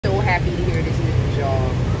happy to hear this news, y'all,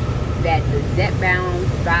 that the Zepbound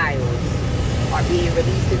Vials are being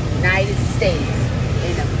released in the United States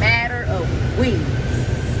in a matter of weeks.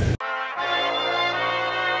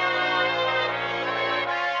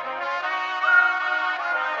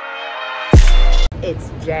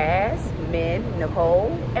 It's Jasmine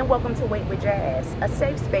Nicole, and welcome to Weight with Jazz, a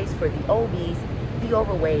safe space for the obese, the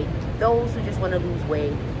overweight, those who just want to lose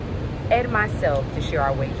weight, and myself to share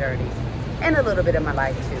our weight journeys and a little bit of my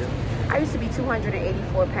life too. I used to be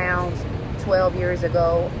 284 pounds 12 years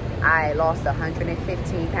ago. I lost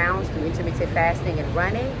 115 pounds through intermittent fasting and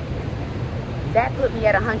running. That put me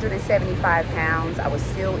at 175 pounds. I was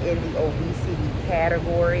still in the obesity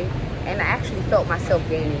category, and I actually felt myself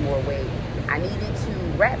gaining more weight. I needed to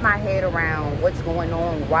wrap my head around what's going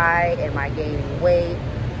on, why am I gaining weight,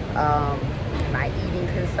 my eating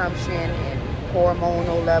consumption and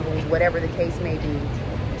hormonal levels, whatever the case may be.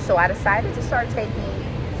 So I decided to start taking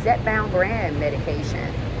Zepbound brand medication,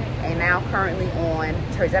 and now currently on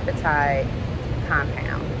Tirzepatide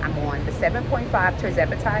compound. I'm on the 7.5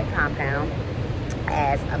 Tirzepatide compound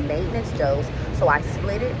as a maintenance dose. So I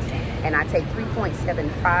split it and I take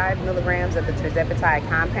 3.75 milligrams of the Tirzepatide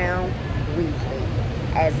compound weekly.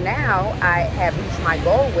 As now I have reached my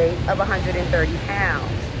goal weight of 130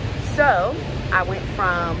 pounds. So I went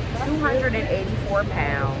from 284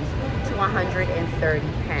 pounds to 130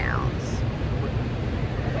 pounds.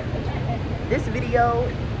 This video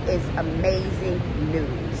is amazing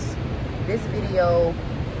news. This video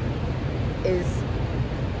is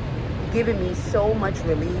giving me so much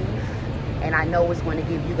relief, and I know it's going to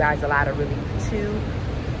give you guys a lot of relief too.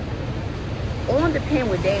 On the Pen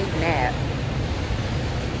with Dave Knapp,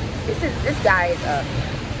 this guy is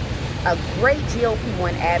a great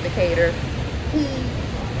GLP-1 advocator. He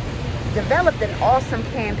developed an awesome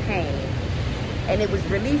campaign, and it was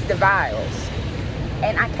Release the Vials.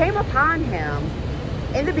 And I came upon him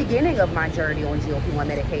in the beginning of my journey on GLP-1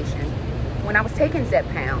 medication when I was taking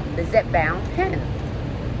Zepbound, the Zepbound pen.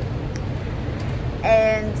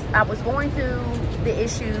 And I was going through the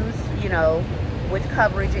issues, you know, with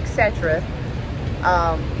coverage, etc.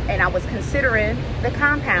 And I was considering the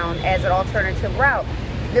compound as an alternative route.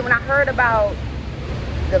 Then when I heard about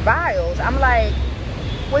the vials, I'm like,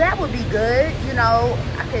 well, that would be good. You know,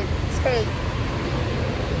 I could take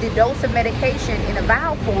the dose of medication in a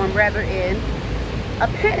vial form rather in a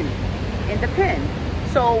pen, in the pen.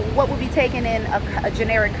 So what would be taken in a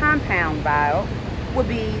generic compound vial would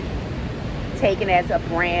be taken as a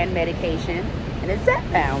brand medication in a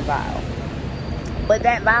Zepbound vial. But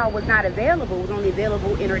that vial was not available. It was only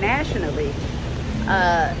available internationally.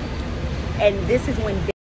 And this is when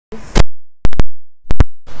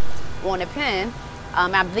on a pen,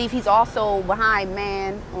 I believe he's also behind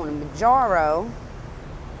man on a Mounjaro,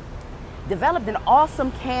 developed an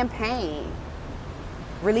awesome campaign,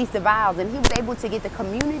 Release the Vials, and he was able to get the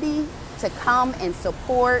community to come and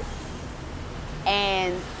support.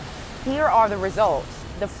 And here are the results,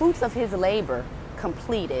 the fruits of his labor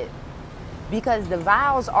completed, because the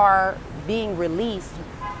vials are being released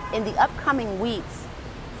in the upcoming weeks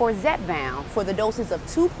for Zepbound for the doses of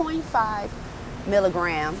 2.5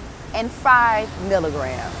 milligram and 5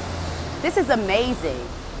 milligram. This is amazing.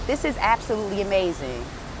 This is absolutely amazing.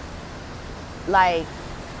 Like,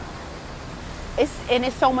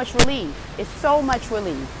 it's so much relief. It's so much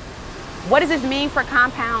relief. What does this mean for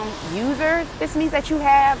compound users? This means that you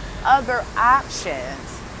have other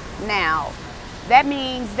options. Now, that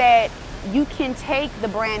means that you can take the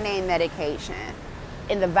brand name medication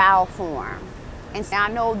in the vial form. And I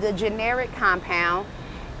know the generic compound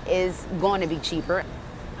is going to be cheaper,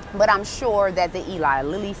 but I'm sure that the Eli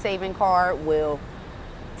Lilly saving card will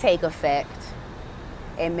take effect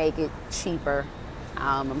and make it cheaper.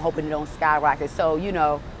 I'm hoping it don't skyrocket. So, you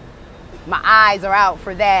know, my eyes are out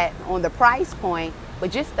for that on the price point,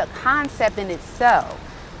 but just the concept in itself.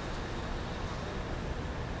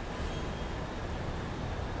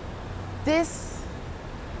 This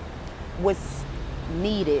was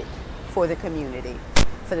needed for the community,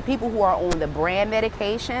 for the people who are on the brand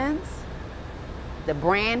medications, the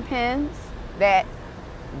brand pens that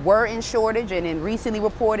were in shortage and then recently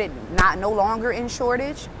reported no longer in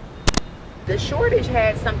shortage. The shortage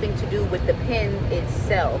had something to do with the pen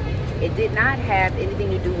itself. It did not have anything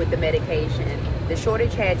to do with the medication. The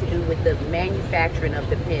shortage had to do with the manufacturing of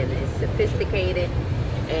the pen. It's sophisticated,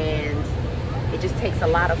 and it just takes a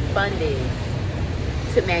lot of funding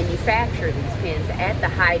to manufacture these pens at the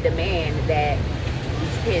high demand that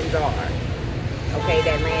these pens are. Okay,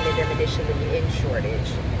 that landed them initially in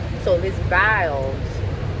shortage. So this vials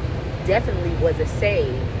definitely was a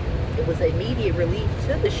save. It was immediate relief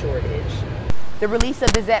to the shortage. the release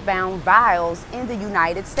of the Zepbound Vials in the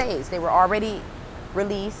United States. They were already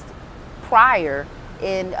released prior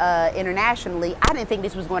internationally. I didn't think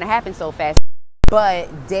this was going to happen so fast, but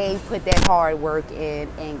they put that hard work in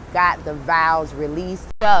and got the vials released.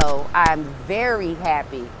 So I'm very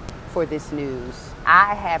happy for this news.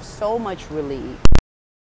 I have so much relief.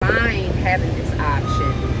 Mind having this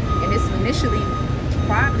option, and this initially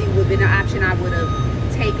probably would have been an option I would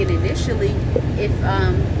have taken initially if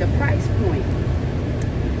the price point,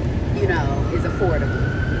 you know, is affordable.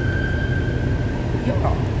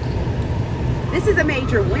 Y'all, this is a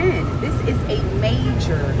major win. This is a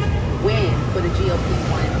major win for the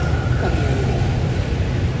GLP-1 community.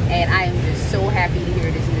 And I am just so happy to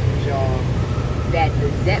hear this news, y'all, that the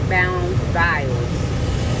Zepbound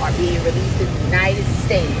Vials are being released in the United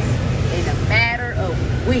States in a matter of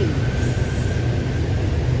weeks.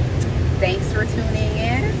 Thanks for tuning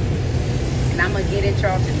in. And I'm going to get at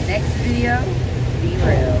y'all to the next video. Be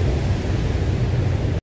real.